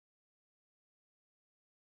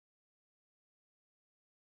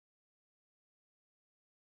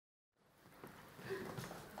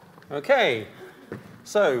Okay,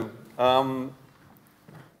 so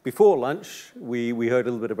before lunch, we heard a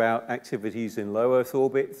little bit about activities in low Earth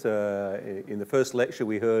orbit. In the first lecture,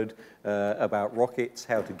 we heard about rockets,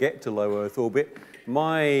 how to get to low Earth orbit.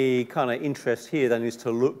 My kind of interest here then is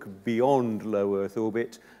to look beyond low Earth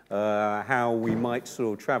orbit, how we might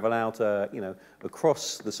sort of travel out,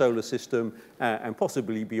 across the solar system and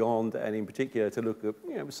possibly beyond, and in particular to look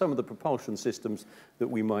at some of the propulsion systems that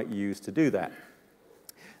we might use to do that.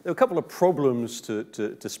 There are a couple of problems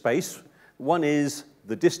to space. One is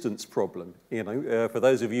the distance problem. For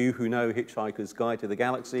those of you who know Hitchhiker's Guide to the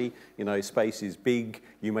Galaxy, space is big.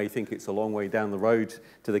 You may think it's a long way down the road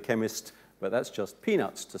to the chemist, but that's just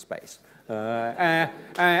peanuts to space.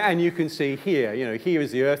 And you can see here, here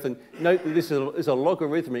is the Earth, and note that this is a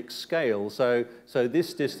logarithmic scale, so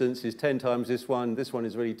this distance is 10 times this one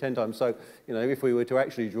is really 10 times, so if we were to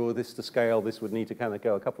actually draw this to scale, this would need to kind of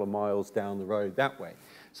go a couple of miles down the road that way.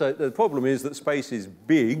 So the problem is that space is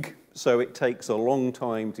big, so it takes a long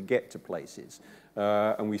time to get to places.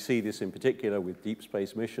 And we see this in particular with deep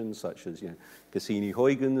space missions such as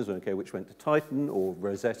Cassini-Huygens, which went to Titan, or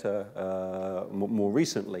Rosetta more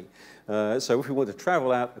recently. So if we want to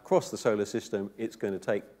travel out across the solar system, it's going to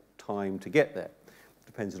take time to get there.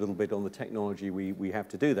 Depends a little bit on the technology we have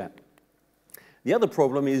to do that. The other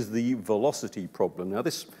problem is the velocity problem. Now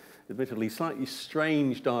this, admittedly, slightly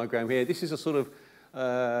strange diagram here. This is a sort of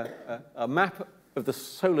a map of the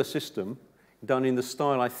solar system done in the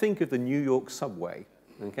style, I think, of the New York subway,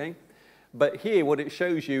 okay? But here, what it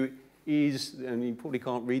shows you is, and you probably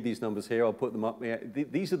can't read these numbers here, I'll put them up here.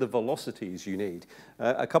 These are the velocities you need.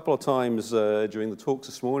 A couple of times during the talks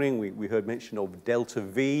this morning, we heard mention of delta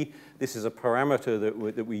V. This is a parameter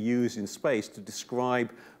that we use in space to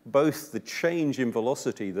describe both the change in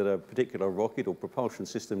velocity that a particular rocket or propulsion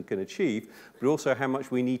system can achieve, but also how much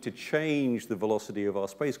we need to change the velocity of our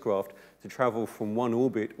spacecraft to travel from one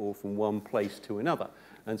orbit or from one place to another.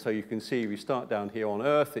 And so you can see we start down here on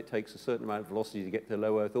Earth. It takes a certain amount of velocity to get to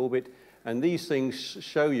low Earth orbit. And these things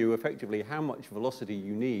show you effectively how much velocity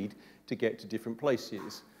you need to get to different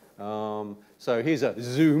places. So here's a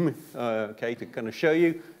zoom, to kind of show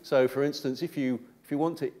you. So for instance, if you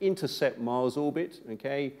want to intercept Mars orbit,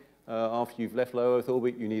 after you've left low Earth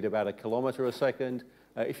orbit, you need about 1 kilometer a second.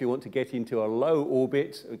 If you want to get into a low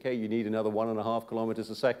orbit, you need another 1.5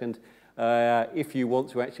 kilometers a second. If you want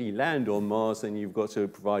to actually land on Mars, then you've got to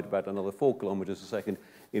provide about another 4 kilometers a second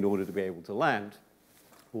in order to be able to land.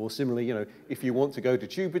 Or similarly, if you want to go to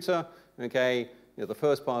Jupiter, the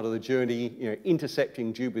first part of the journey,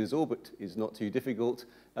 intercepting Jupiter's orbit is not too difficult.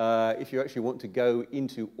 If you actually want to go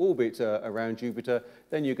into orbit around Jupiter,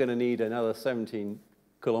 then you're going to need another 17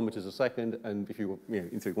 kilometers a second, and if you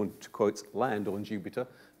want to, quote, land on Jupiter,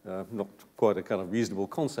 not quite a kind of reasonable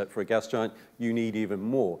concept for a gas giant, you need even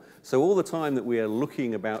more. So all the time that we are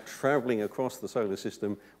looking about traveling across the solar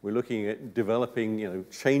system, we're looking at developing,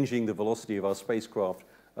 changing the velocity of our spacecraft,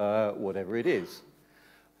 whatever it is.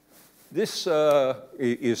 This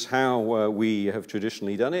is how we have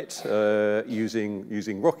traditionally done it,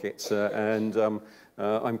 using rockets, and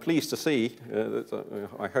I'm pleased to see that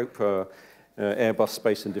I hope Airbus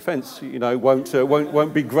Space and Defence,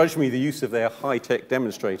 won't begrudge me the use of their high-tech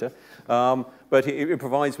demonstrator, but it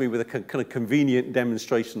provides me with a kind of convenient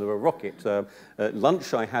demonstration of a rocket. At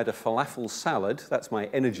lunch, I had a falafel salad. That's my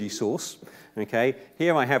energy source.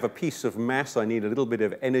 Here I have a piece of mass. I need a little bit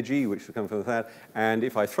of energy, which will come from that. And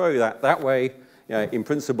if I throw that way, in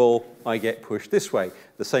principle, I get pushed this way.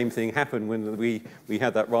 The same thing happened when we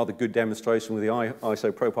had that rather good demonstration with the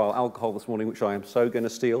isopropyl alcohol this morning, which I am so going to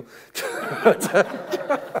steal.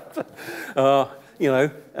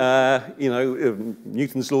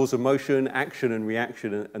 Newton's laws of motion, action and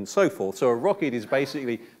reaction, and so forth. So a rocket is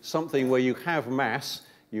basically something where you have mass,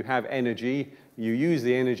 you have energy, you use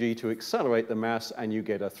the energy to accelerate the mass, and you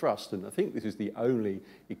get a thrust. And I think this is the only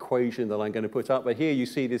equation that I'm going to put up. But here you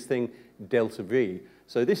see this thing, delta V.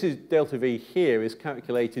 So this is delta V here is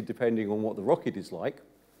calculated depending on what the rocket is like.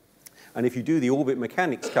 And if you do the orbit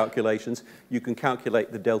mechanics calculations, you can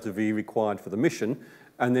calculate the delta V required for the mission.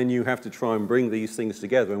 And then you have to try and bring these things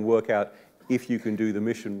together and work out if you can do the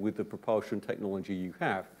mission with the propulsion technology you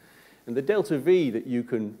have. And the delta V that you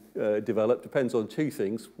can develop depends on two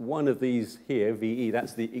things. One of these here, VE,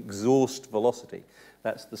 that's the exhaust velocity.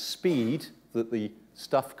 That's the speed that the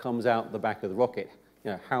stuff comes out the back of the rocket,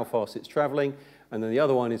 how fast it's traveling. And then the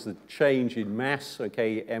other one is the change in mass.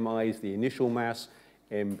 MI is the initial mass,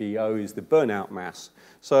 MBO is the burnout mass.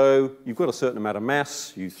 So you've got a certain amount of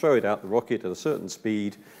mass, you throw it out the rocket at a certain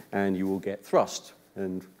speed, and you will get thrust.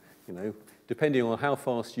 And, depending on how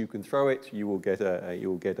fast you can throw it, you will get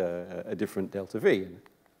a different delta V.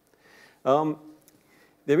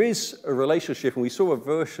 There is a relationship, and we saw a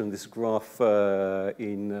version of this graph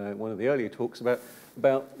in one of the earlier talks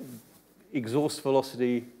about exhaust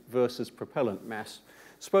velocity versus propellant mass.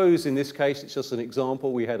 Suppose in this case, it's just an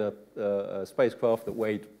example, we had a spacecraft that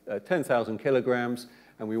weighed 10,000 kilograms,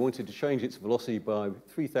 and we wanted to change its velocity by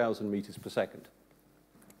 3,000 meters per second.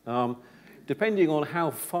 Depending on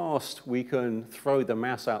how fast we can throw the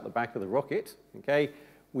mass out the back of the rocket, okay,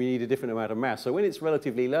 we need a different amount of mass. So when it's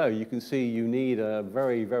relatively low, you can see you need a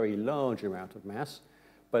very, very large amount of mass.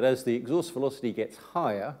 But as the exhaust velocity gets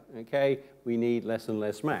higher, okay, we need less and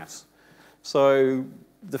less mass. So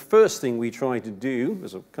the first thing we try to do,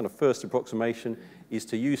 as a kind of first approximation, is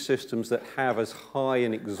to use systems that have as high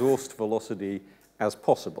an exhaust velocity as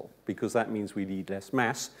possible, because that means we need less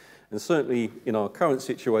mass. And certainly in our current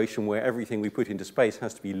situation where everything we put into space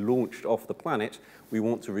has to be launched off the planet, we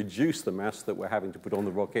want to reduce the mass that we're having to put on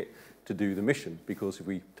the rocket to do the mission, because if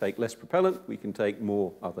we take less propellant, we can take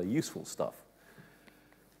more other useful stuff.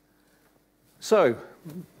 So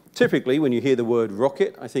typically when you hear the word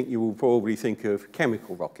rocket, I think you will probably think of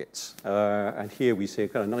chemical rockets. And here we see a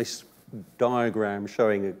kind of nice diagram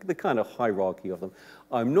showing the kind of hierarchy of them.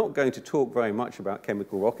 I'm not going to talk very much about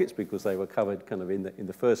chemical rockets because they were covered kind of in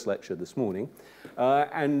the first lecture this morning.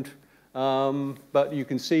 But you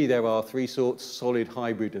can see there are three sorts: solid,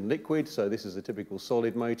 hybrid, and liquid. So this is a typical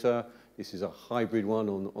solid motor. This is a hybrid one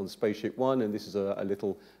on Spaceship One, and this is a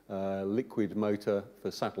little liquid motor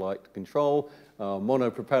for satellite control.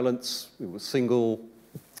 Monopropellants, single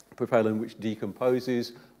propellant which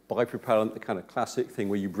decomposes. Bipropellant, the kind of classic thing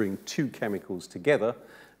where you bring two chemicals together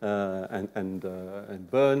and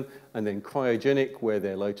burn, and then cryogenic, where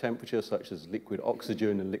they're low temperature, such as liquid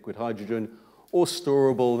oxygen and liquid hydrogen, or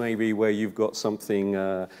storable, maybe, where you've got something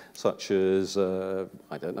such as,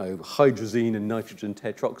 I don't know, hydrazine and nitrogen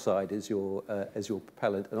tetroxide as your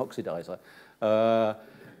propellant and oxidizer.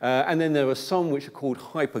 And then there are some which are called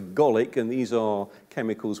hypergolic, and these are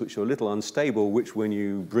chemicals which are a little unstable, which when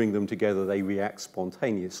you bring them together, they react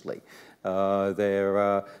spontaneously.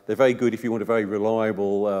 They're very good if you want a very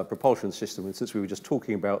reliable propulsion system. And since we were just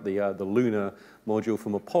talking about the lunar module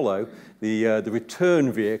from Apollo, the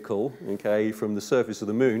return vehicle, okay, from the surface of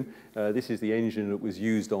the moon, this is the engine that was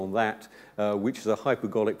used on that, which is a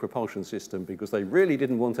hypergolic propulsion system, because they really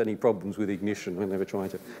didn't want any problems with ignition when they were trying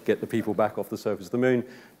to get the people back off the surface of the moon.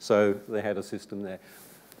 So they had a system there.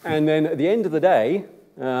 And then at the end of the day,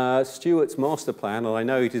 Stuart's master plan, and I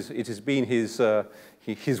know it has been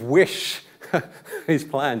his wish, his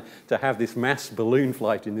plan to have this mass balloon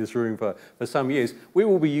flight in this room for some years, we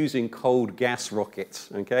will be using cold gas rockets,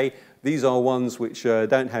 okay? These are ones which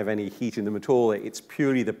don't have any heat in them at all. It's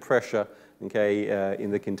purely the pressure, okay, in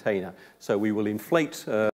the container. So we will inflate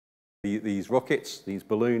these rockets, these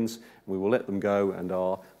balloons, we will let them go, and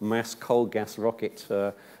our mass cold gas rocket,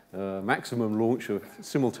 maximum launch of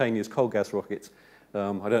simultaneous cold gas rockets.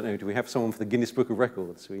 I don't know, do we have someone for the Guinness Book of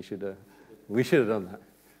Records? We should have done that.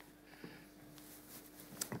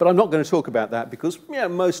 But I'm not going to talk about that because, yeah,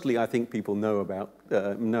 mostly I think people know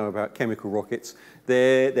about chemical rockets.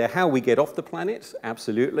 They're how we get off the planet,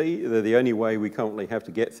 absolutely. They're the only way we currently have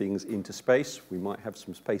to get things into space. We might have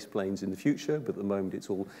some space planes in the future, but at the moment it's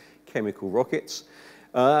all chemical rockets.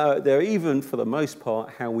 They're even, for the most part,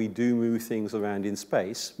 how we do move things around in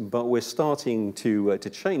space, but we're starting to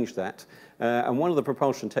change that. And one of the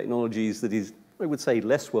propulsion technologies that is, I would say,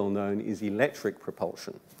 less well known is electric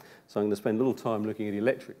propulsion. So I'm going to spend a little time looking at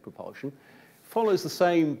electric propulsion. Follows the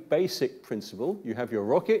same basic principle. You have your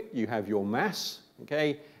rocket, you have your mass,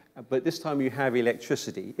 okay? But this time you have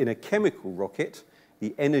electricity. In a chemical rocket,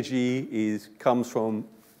 the energy comes from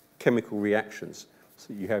chemical reactions.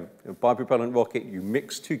 So you have a bipropellant rocket, you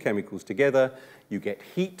mix two chemicals together, you get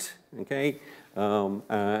heat, okay?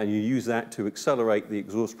 And you use that to accelerate the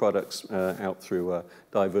exhaust products out through a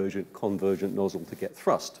divergent, convergent nozzle to get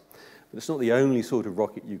thrust. But it's not the only sort of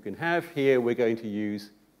rocket you can have. Here we're going to use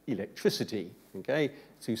electricity, okay,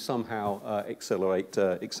 to somehow accelerate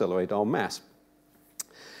our mass.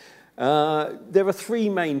 There are three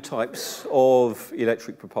main types of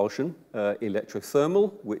electric propulsion.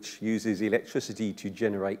 Electrothermal, which uses electricity to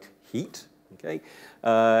generate heat. Okay.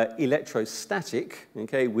 Electrostatic,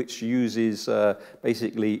 okay, which uses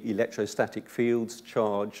basically electrostatic fields,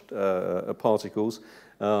 charged particles.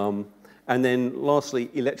 And then lastly,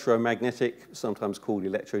 electromagnetic, sometimes called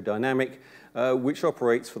electrodynamic, which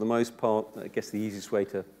operates for the most part, I guess the easiest way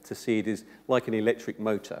to see it is like an electric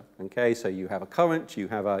motor. Okay, so you have a current, you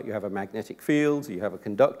have a magnetic field, you have a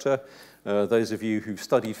conductor. Those of you who've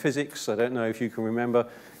studied physics, I don't know if you can remember,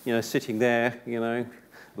 sitting there,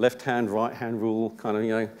 left hand, right hand rule, kind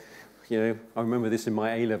of, I remember this in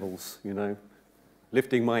my A-levels,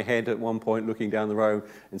 lifting my head at one point, looking down the row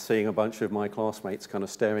and seeing a bunch of my classmates kind of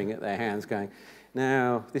staring at their hands going,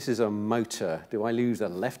 now, this is a motor. Do I lose the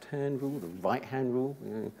left-hand rule, the right-hand rule?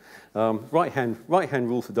 Right-hand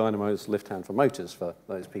rule for dynamos, left-hand for motors, for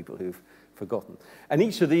those people who've forgotten. And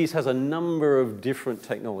each of these has a number of different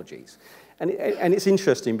technologies. And it's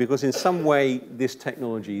interesting because in some way this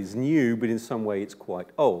technology is new, but in some way it's quite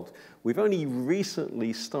old. We've only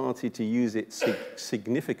recently started to use it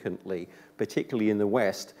significantly, particularly in the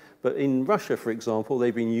West. But in Russia, for example,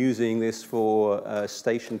 they've been using this for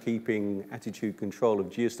station-keeping attitude control of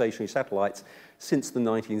geostationary satellites since the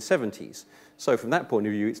 1970s. So from that point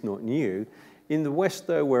of view, it's not new. In the West,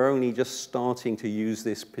 though, we're only just starting to use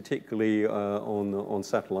this, particularly on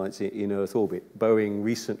satellites in Earth orbit. Boeing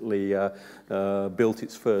recently built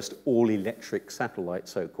its first all-electric satellite,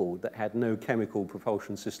 so-called, that had no chemical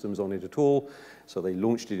propulsion systems on it at all. So they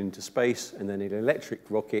launched it into space, and then an electric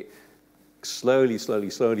rocket slowly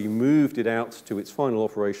moved it out to its final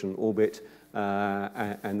operation orbit,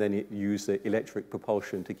 and then it used the electric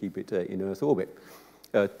propulsion to keep it in Earth orbit,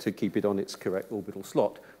 to keep it on its correct orbital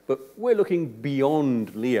slot. But we're looking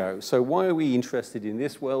beyond LEO. So why are we interested in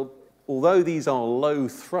this? Well, although these are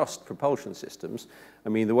low-thrust propulsion systems, I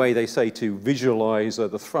mean, the way they say to visualize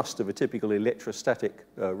the thrust of a typical electrostatic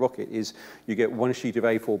rocket is you get one sheet of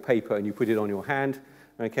A4 paper and you put it on your hand,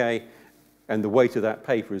 okay? And the weight of that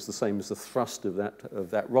paper is the same as the thrust of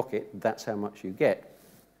that rocket. That's how much you get.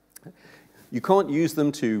 You can't use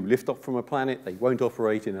them to lift off from a planet. They won't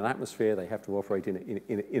operate in an atmosphere. They have to operate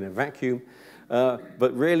in a vacuum.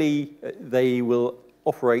 But really, they will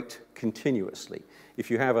operate continuously.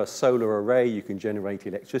 If you have a solar array, you can generate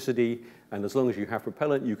electricity. And as long as you have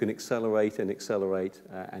propellant, you can accelerate and accelerate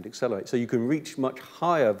and accelerate. So you can reach much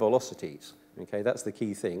higher velocities. Okay, that's the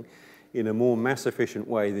key thing, in a more mass-efficient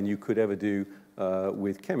way than you could ever do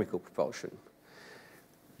with chemical propulsion.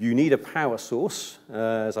 You need a power source.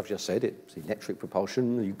 As I've just said, it's electric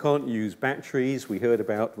propulsion. You can't use batteries. We heard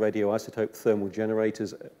about radioisotope thermal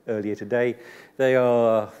generators earlier today. They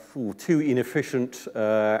are too inefficient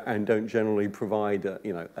and don't generally provide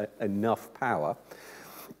enough power.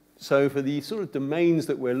 So for the sort of domains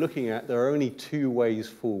that we're looking at, there are only two ways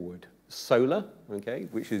forward. Solar, okay,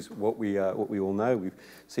 which is what we all know. We've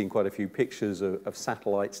seen quite a few pictures of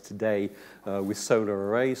satellites today with solar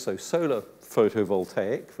arrays. So solar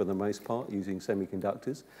photovoltaic, for the most part, using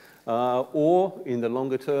semiconductors, or in the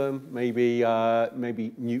longer term, maybe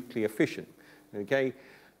nuclear fission. Okay,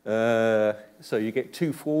 so you get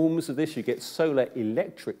two forms of this. You get solar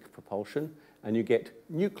electric propulsion, and you get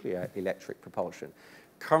nuclear electric propulsion.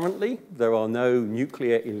 Currently, there are no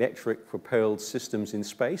nuclear electric propelled systems in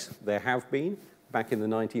space. There have been. Back in the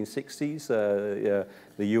 1960s,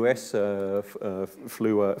 the US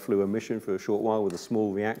flew a mission for a short while with a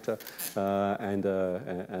small reactor and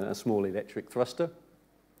a small electric thruster.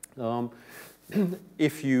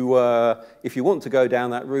 If you want to go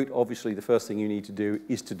down that route, obviously the first thing you need to do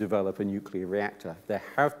is to develop a nuclear reactor. There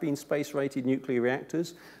have been space-rated nuclear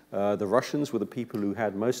reactors. The Russians were the people who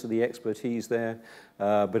had most of the expertise there,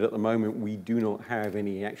 but at the moment we do not have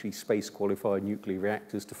any actually space-qualified nuclear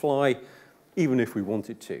reactors to fly, even if we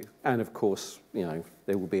wanted to. And of course,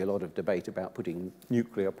 there will be a lot of debate about putting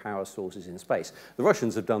nuclear power sources in space. The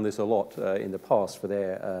Russians have done this a lot in the past for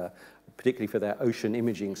their, particularly for their ocean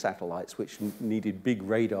imaging satellites, which needed big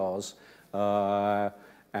radars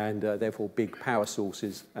and therefore big power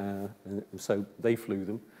sources, and so they flew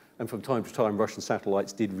them. And from time to time, Russian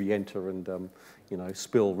satellites did re-enter and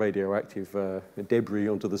spill radioactive debris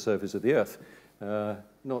onto the surface of the Earth.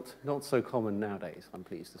 Not so common nowadays, I'm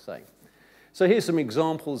pleased to say. So here's some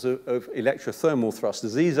examples of electrothermal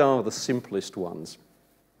thrusters. These are the simplest ones.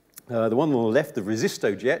 The one on the left, the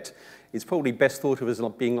resistojet, is probably best thought of as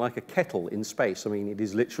being like a kettle in space. I mean, it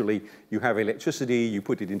is literally, you have electricity, you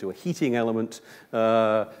put it into a heating element,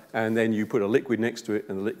 and then you put a liquid next to it,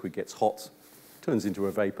 and the liquid gets hot, turns into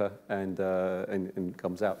a vapor, and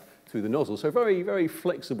comes out through the nozzle. So very, very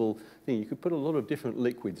flexible thing. You could put a lot of different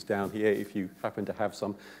liquids down here if you happen to have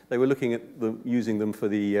some. They were looking at using them for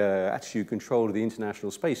the attitude control of the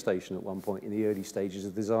International Space Station at one point in the early stages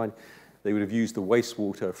of design. They would have used the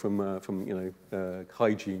wastewater from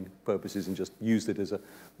hygiene purposes and just used it as a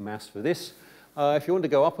mass for this. If you want to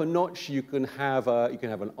go up a notch, you can have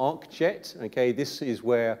an arc jet. Okay, this is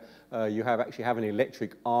where you actually have an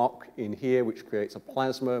electric arc in here, which creates a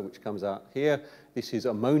plasma, which comes out here. This is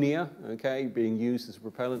ammonia, okay, being used as a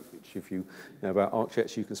propellant, which if you know about arc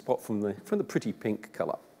jets, you can spot from the pretty pink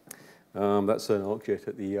color. That's an arc jet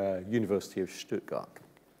at the University of Stuttgart.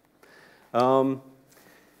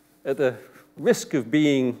 At the risk of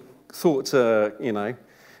being thought, you know,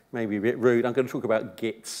 maybe a bit rude, I'm going to talk about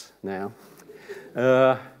GITs now.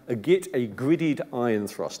 A GIT, a gridded ion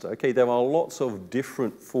thruster. Okay, there are lots of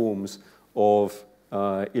different forms of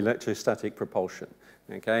electrostatic propulsion.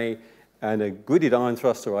 Okay, and a gridded ion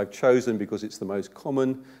thruster I've chosen because it's the most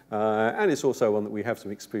common, and it's also one that we have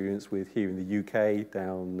some experience with here in the UK,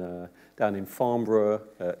 down in Farnborough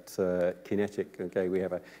at Kinetic. Okay, we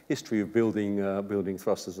have a history of building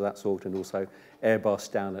thrusters of that sort, and also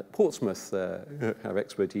Airbus down at Portsmouth have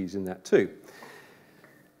expertise in that too.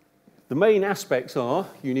 The main aspects are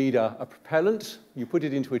you need a propellant, you put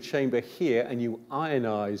it into a chamber here and you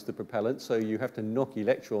ionize the propellant, so you have to knock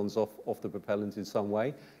electrons off the propellant in some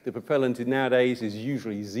way. The propellant nowadays is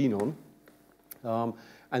usually xenon.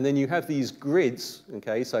 And then you have these grids,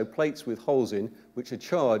 okay, so plates with holes in, which are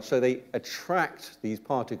charged, so they attract these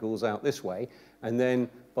particles out this way, and then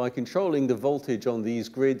by controlling the voltage on these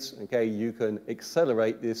grids, okay, you can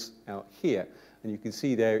accelerate this out here. And you can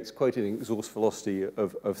see there it's quoted an exhaust velocity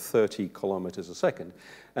of 30 kilometers a second.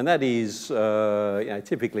 And that is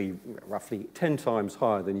typically roughly 10 times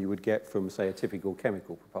higher than you would get from, say, a typical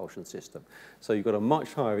chemical propulsion system. So you've got a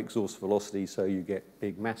much higher exhaust velocity, so you get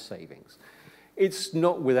big mass savings. It's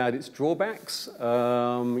not without its drawbacks.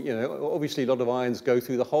 Obviously a lot of ions go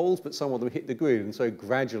through the holes, but some of them hit the grid. And so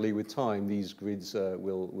gradually with time, these grids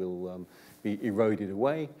will be eroded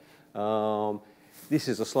away. This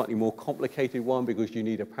is a slightly more complicated one because you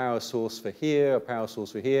need a power source for here, a power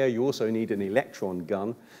source for here. You also need an electron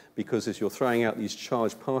gun because as you're throwing out these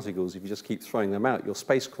charged particles, if you just keep throwing them out, your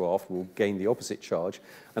spacecraft will gain the opposite charge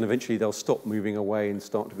and eventually they'll stop moving away and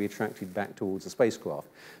start to be attracted back towards the spacecraft.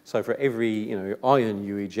 So for every ion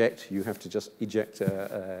you eject, you have to just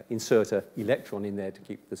insert an electron in there to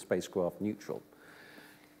keep the spacecraft neutral.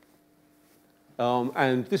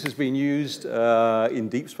 And this has been used in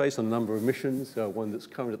deep space on a number of missions. One that's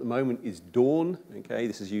current at the moment is Dawn. Okay,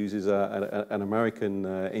 this is used as an American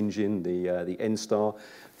engine, the N-Star,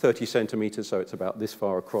 30 centimeters, so it's about this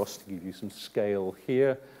far across to give you some scale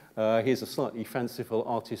here. Here's a slightly fanciful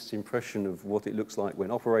artist's impression of what it looks like when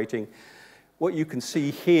operating. What you can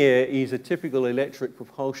see here is a typical electric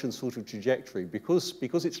propulsion sort of trajectory. Because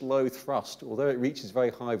it's low thrust, although it reaches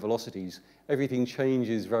very high velocities, everything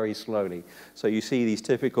changes very slowly. So you see these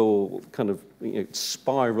typical kind of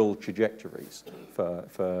spiral trajectories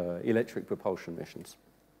for electric propulsion missions.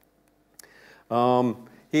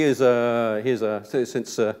 Since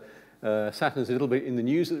Saturn's a little bit in the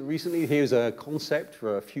news recently, here's a concept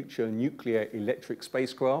for a future nuclear electric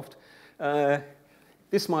spacecraft.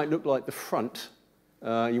 This might look like the front.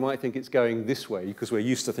 You might think it's going this way because we're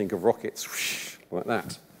used to think of rockets whoosh, like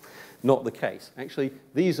that. Not the case. Actually,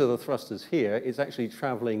 these are the thrusters here. It's actually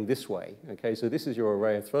traveling this way. Okay, so this is your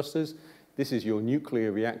array of thrusters. This is your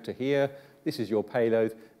nuclear reactor here. This is your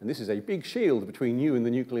payload. And this is a big shield between you and the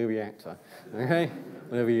nuclear reactor. Okay,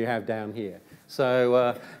 whatever you have down here.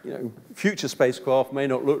 So, future spacecraft may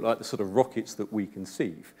not look like the sort of rockets that we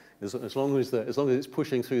conceive. As long as it's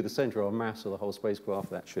pushing through the center of mass of the whole spacecraft,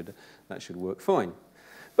 that should work fine.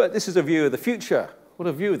 But this is a view of the future. What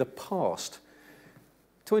a view of the past.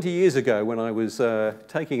 20 years ago, when I was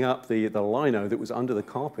taking up the lino that was under the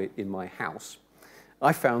carpet in my house,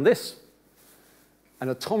 I found this. An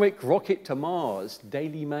atomic rocket to Mars,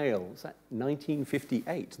 Daily Mail. Is that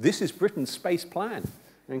 1958? This is Britain's space plan.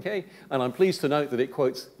 Okay? And I'm pleased to note that it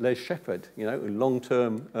quotes Les Shepherd, a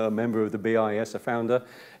long-term member of the BIS, a founder.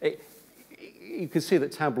 You can see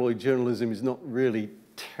that tabloid journalism is not really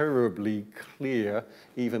terribly clear,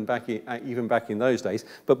 even back in those days.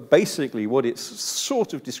 But basically, what it's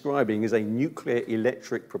sort of describing is a nuclear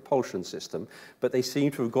electric propulsion system. But they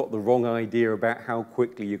seem to have got the wrong idea about how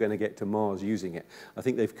quickly you're going to get to Mars using it. I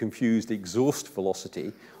think they've confused exhaust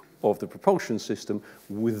velocity of the propulsion system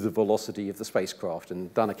with the velocity of the spacecraft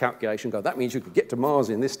and done a calculation, that means you could get to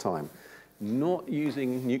Mars in this time. Not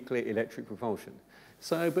using nuclear electric propulsion.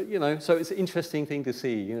 So, so it's an interesting thing to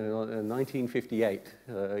see, 1958,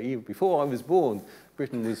 even before I was born,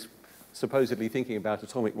 Britain was supposedly thinking about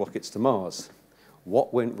atomic rockets to Mars.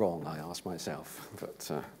 What went wrong, I asked myself.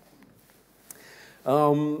 But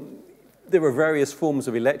there are various forms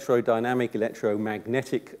of electrodynamic,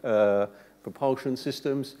 electromagnetic propulsion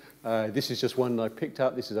systems. This is just one I picked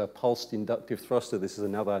up. This is a pulsed inductive thruster. This is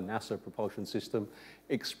another NASA propulsion system.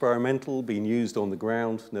 Experimental, being used on the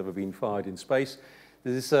ground, never been fired in space.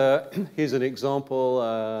 Here's an example.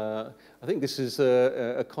 I think this is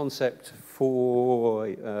a concept for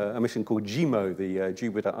a mission called JIMO, the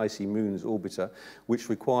Jupiter Icy Moons Orbiter, which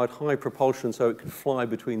required high propulsion so it could fly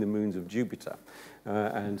between the moons of Jupiter.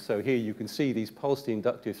 And so here you can see these pulsed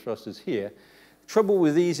inductive thrusters here Trouble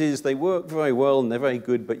with these is they work very well and they're very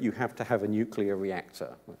good, but you have to have a nuclear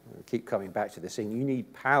reactor. I keep coming back to this thing. You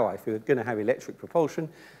need power. If you're going to have electric propulsion,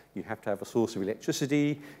 you have to have a source of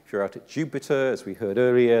electricity. If you're out at Jupiter, as we heard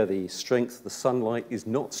earlier, the strength of the sunlight is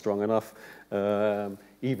not strong enough,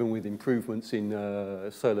 even with improvements in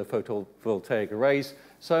solar photovoltaic arrays.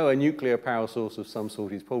 So a nuclear power source of some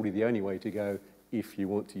sort is probably the only way to go if you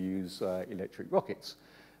want to use electric rockets.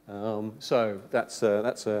 So that's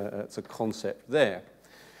a concept there.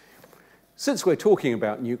 Since we're talking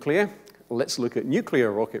about nuclear, let's look at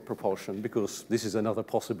nuclear rocket propulsion, because this is another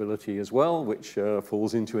possibility as well, which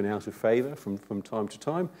falls into and out of favor from time to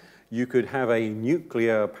time. You could have a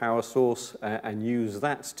nuclear power source and use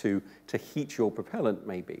that to heat your propellant,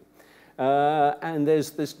 maybe. And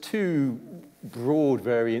there's two broad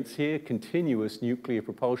variants here: continuous nuclear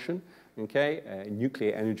propulsion, okay, a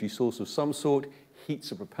nuclear energy source of some sort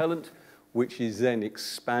heats a propellant, which is then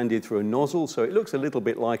expanded through a nozzle. So it looks a little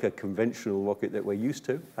bit like a conventional rocket that we're used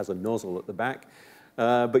to, has a nozzle at the back.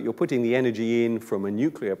 But you're putting the energy in from a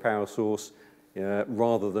nuclear power source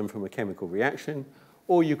rather than from a chemical reaction.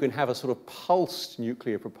 Or you can have a sort of pulsed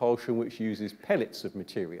nuclear propulsion which uses pellets of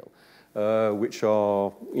material, which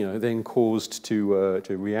are then caused to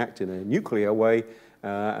react in a nuclear way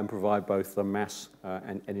and provide both the mass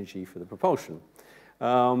and energy for the propulsion.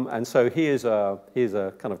 And so here's a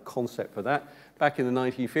kind of concept for that. Back in the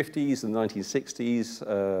 1950s and 1960s,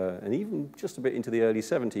 and even just a bit into the early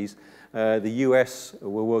 70s, the US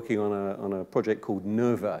were working on a project called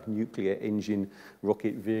NERVA, Nuclear Engine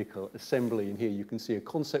Rocket Vehicle Assembly. And here you can see a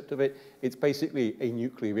concept of it. It's basically a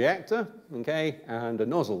nuclear reactor, okay, and a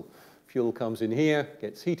nozzle. Fuel comes in here,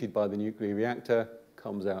 gets heated by the nuclear reactor,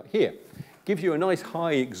 comes out here. Gives you a nice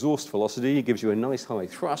high exhaust velocity, gives you a nice high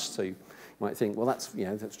thrust, so you might think, well, that's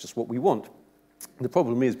just what we want. The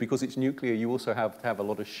problem is, because it's nuclear, you also have to have a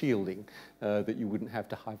lot of shielding that you wouldn't have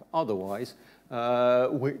to have otherwise,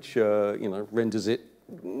 which renders it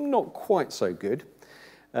not quite so good.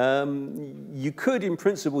 You could, in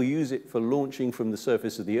principle, use it for launching from the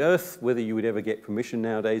surface of the Earth. Whether you would ever get permission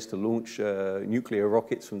nowadays to launch nuclear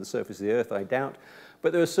rockets from the surface of the Earth, I doubt.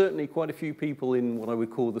 But there are certainly quite a few people in what I would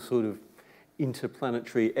call the sort of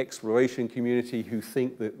interplanetary exploration community who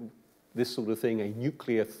think that this sort of thing, a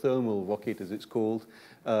nuclear thermal rocket, as it's called,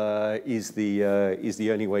 is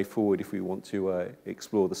the only way forward if we want to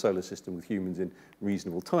explore the solar system with humans in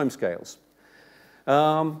reasonable timescales.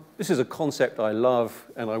 This is a concept I love,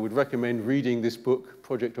 and I would recommend reading this book,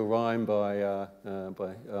 Project Orion, by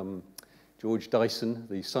George Dyson,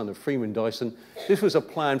 the son of Freeman Dyson. This was a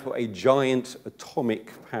plan for a giant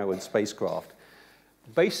atomic-powered spacecraft.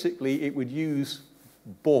 Basically, it would use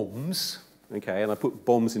bombs. Okay, and I put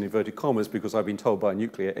bombs in inverted commas because I've been told by a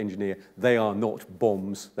nuclear engineer they are not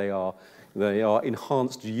bombs. They are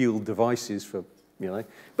enhanced yield devices for,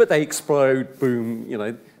 but they explode, boom,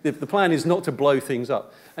 The plan is not to blow things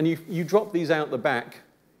up. And you drop these out the back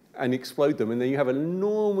and explode them, and then you have an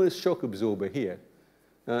enormous shock absorber here,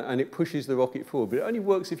 and it pushes the rocket forward. But it only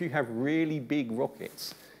works if you have really big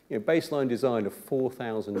rockets, baseline design of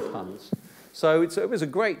 4,000 tons. So it was a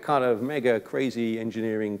great kind of mega crazy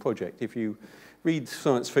engineering project. If you read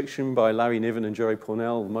science fiction by Larry Niven and Jerry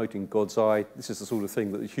Pournelle, The Mote in God's Eye, this is the sort of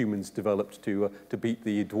thing that the humans developed to beat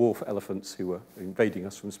the dwarf elephants who were invading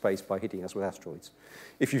us from space by hitting us with asteroids.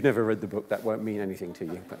 If you've never read the book, that won't mean anything to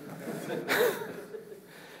you. But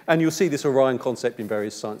and you'll see this Orion concept in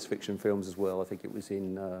various science fiction films as well. I think it was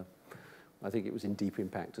in Deep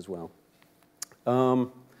Impact as well.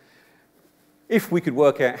 If we could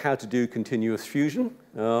work out how to do continuous fusion,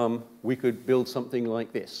 we could build something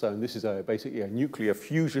like this. So this is basically a nuclear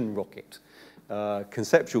fusion rocket.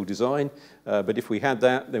 Conceptual design, but if we had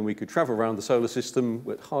that, then we could travel around the solar system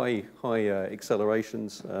with high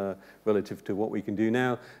accelerations relative to what we can do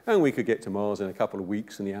now, and we could get to Mars in a couple of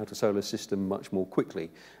weeks and the outer solar system much more quickly.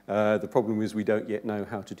 The problem is we don't yet know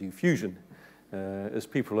how to do fusion. As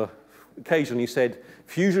people have occasionally said,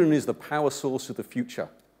 fusion is the power source of the future,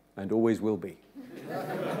 and always will be.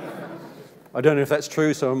 I don't know if that's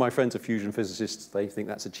true. Some of my friends are fusion physicists. They think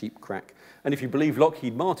that's a cheap crack. And if you believe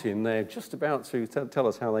Lockheed Martin, they're just about to tell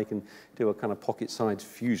us how they can do a kind of pocket-sized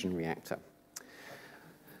fusion reactor.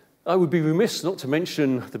 I would be remiss not to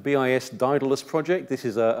mention the BIS Daedalus project. This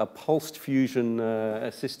is a pulsed fusion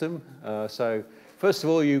system. So first of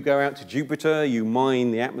all, you go out to Jupiter. You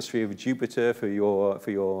mine the atmosphere of Jupiter for your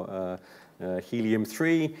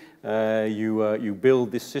helium-3, you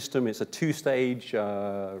build this system. It's a two-stage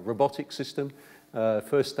robotic system.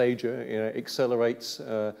 First stage accelerates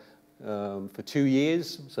for 2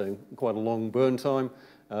 years, so quite a long burn time.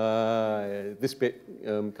 this bit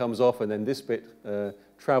comes off, and then this bit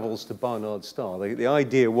travels to Barnard's star. The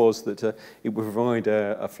idea was that it would provide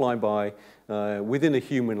a flyby within a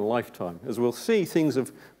human lifetime. As we'll see, things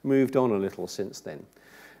have moved on a little since then.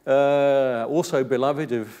 Also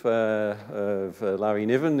beloved of Larry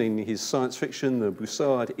Niven in his science fiction, the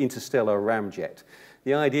Bussard interstellar ramjet.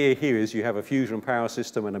 The idea here is you have a fusion power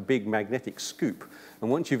system and a big magnetic scoop, and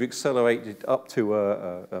once you've accelerated up to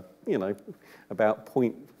about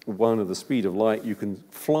 0.1 of the speed of light, you can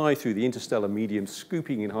fly through the interstellar medium,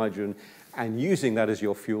 scooping in hydrogen and using that as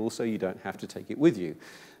your fuel, so you don't have to take it with you.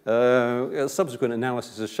 Subsequent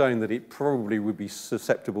analysis has shown that it probably would be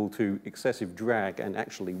susceptible to excessive drag and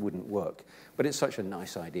actually wouldn't work. But it's such a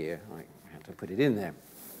nice idea, I had to put it in there.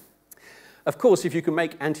 Of course, if you can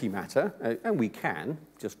make antimatter, and we can,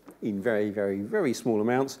 just in very, very, very small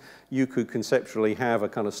amounts, you could conceptually have a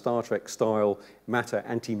kind of Star Trek-style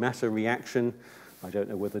matter-antimatter reaction. I don't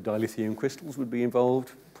know whether dilithium crystals would be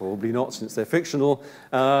involved. Probably not, since they're fictional.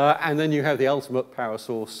 And then you have the ultimate power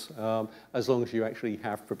source, as long as you actually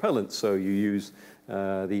have propellant. So you use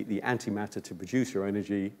the antimatter to produce your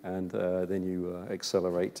energy, and then you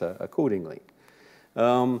accelerate accordingly.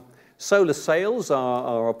 Solar sails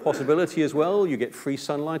are a possibility as well. You get free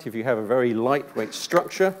sunlight if you have a very lightweight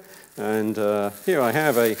structure. And here I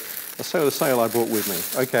have a solar sail I brought with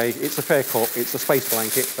me. Okay, it's a fair cop. It's a space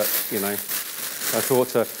blanket, but, you know, I thought,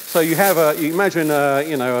 so you have you imagine,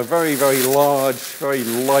 a very, very large, very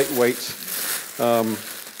lightweight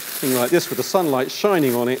thing like this with the sunlight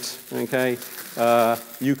shining on it, okay?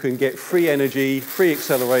 You can get free energy, free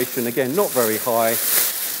acceleration, again, not very high.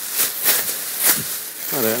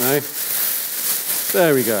 I don't know.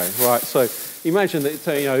 There we go. Right, so imagine that,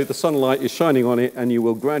 the sunlight is shining on it, and you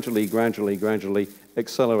will gradually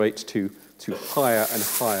accelerate to higher and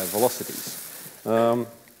higher velocities.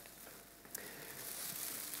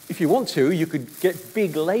 If you want to, you could get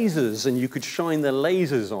big lasers, and you could shine the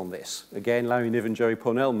lasers on this. Again, Larry Niven, Jerry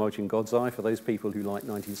Pournelle, Motion God's Eye, for those people who like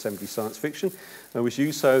 1970s science fiction, was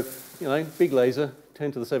used. So, big laser,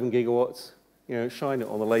 10 to the 7 gigawatts, shine it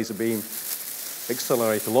on the laser beam,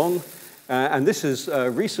 accelerate along. And this has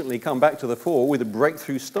recently come back to the fore with a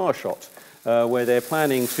breakthrough Starshot, where they're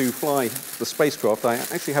planning to fly the spacecraft. I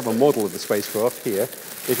actually have a model of the spacecraft here.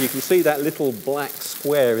 If you can see that little black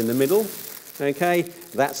square in the middle, okay,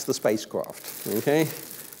 that's the spacecraft, okay?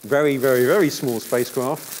 Very, very, very small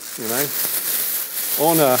spacecraft,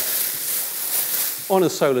 on a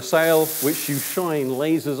solar sail, which you shine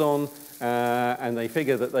lasers on, and they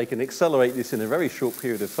figure that they can accelerate this in a very short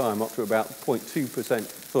period of time, up to about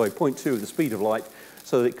 0.2 of the speed of light,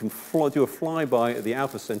 so that it can do a flyby of the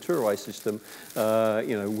Alpha Centauri system,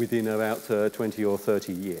 within about 20 or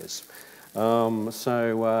 30 years.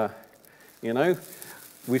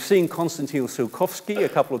 We've seen Konstantin Tsiolkovsky a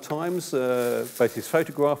couple of times, both his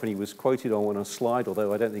photograph, and he was quoted on a slide,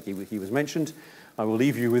 although I don't think he was mentioned. I will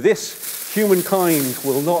leave you with this. Humankind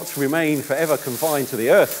will not remain forever confined to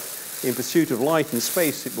the Earth. In pursuit of light and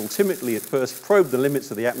space, it will timidly at first probe the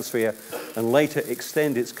limits of the atmosphere and later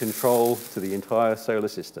extend its control to the entire solar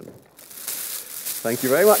system. Thank you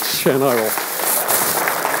very much, and I will...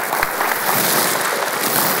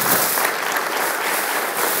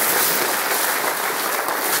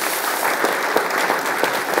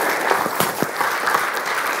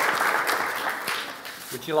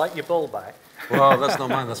 Would you like your ball back? Well, that's not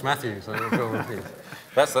mine, that's Matthew's.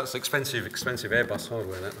 That's expensive Airbus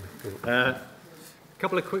hardware, that. A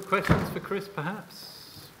couple of quick questions for Chris,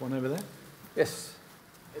 perhaps. One over there. Yes.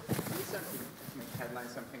 Recently, headline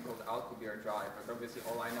something called Alcubierre Drive, but obviously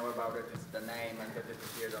all I know about it is the name and that it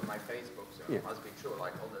appeared on my Facebook, so it must be true,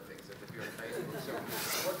 like all the things that appear on Facebook.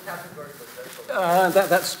 So what category was that?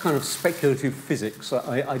 That's kind of speculative physics.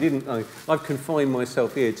 I've confined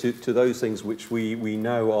myself here to those things which we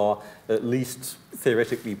know are at least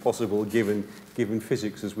theoretically possible given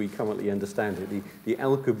physics as we currently understand it. The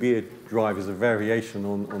Alcubierre drive is a variation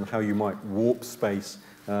on how you might warp space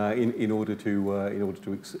in order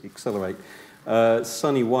to accelerate.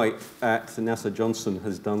 Sonny White at NASA Johnson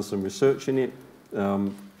has done some research in it.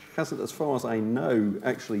 Hasn't, as far as I know,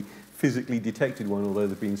 actually physically detected one, although there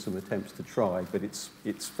have been some attempts to try, but it's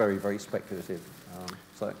very, very speculative.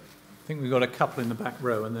 I think we've got a couple in the back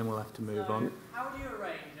row, and then we'll have to move on. How do you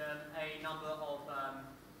arrange a number of,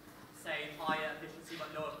 say, higher efficiency but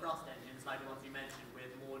lower thrust engines, like the ones you mentioned, with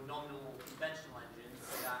more nominal conventional engines,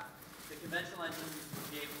 so that the conventional engines would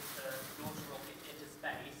be able to launch a rocket into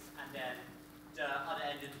space, and then the other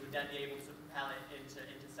engines would then be able to propel it into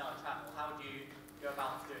interstellar travel? How do you go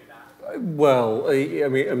about doing that? Well, I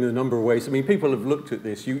mean, a number of ways. I mean, people have looked at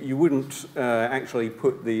this. You wouldn't actually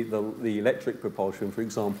put the electric propulsion, for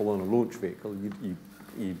example, on a launch vehicle.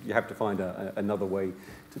 You have to find another way,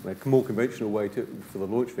 a more conventional way for the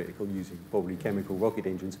launch vehicle, using probably chemical rocket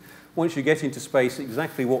engines. Once you get into space,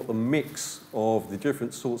 exactly what the mix of the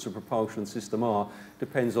different sorts of propulsion system are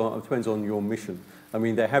depends on your mission. I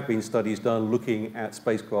mean, there have been studies done looking at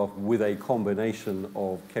spacecraft with a combination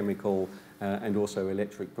of chemical and also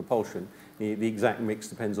electric propulsion. The exact mix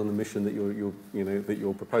depends on the mission that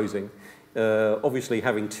you're proposing. Obviously,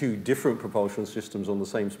 having two different propulsion systems on the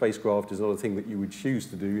same spacecraft is not a thing that you would choose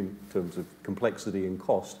to do in terms of complexity and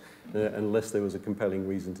cost, unless there was a compelling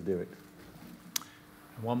reason to do it.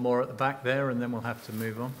 One more at the back there, and then we'll have to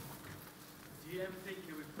move on. Do you ever think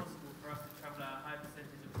it would be possible for us to travel at a high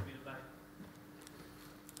percentage of speed of light?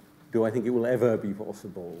 Do I think it will ever be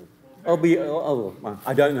possible? I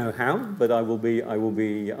don't know how, but I will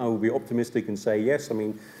be optimistic and say yes. I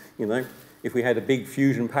mean, you know, if we had a big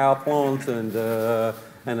fusion power plant and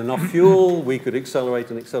enough fuel, we could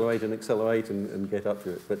accelerate and accelerate and accelerate and get up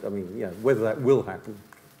to it. But I mean, yeah, whether that will happen,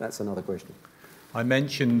 that's another question. I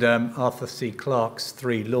mentioned Arthur C. Clarke's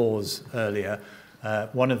 3 laws earlier.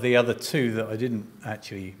 One of the other 2 that I didn't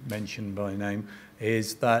actually mention by name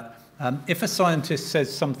is that if a scientist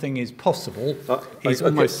says something is possible, he's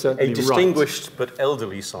almost certainly right. A distinguished but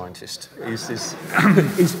elderly scientist is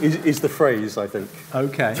the phrase, I think.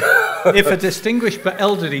 Okay. If a distinguished but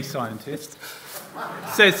elderly scientist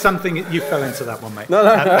says something, you fell into that one, mate. No.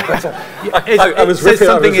 I was says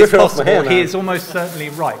something is off my hair possible, he is almost certainly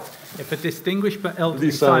right. If a distinguished but elderly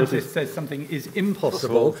scientist says something is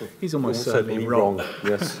impossible, he's almost certainly wrong.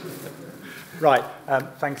 Yes. Right.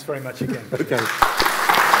 Thanks very much again. Okay.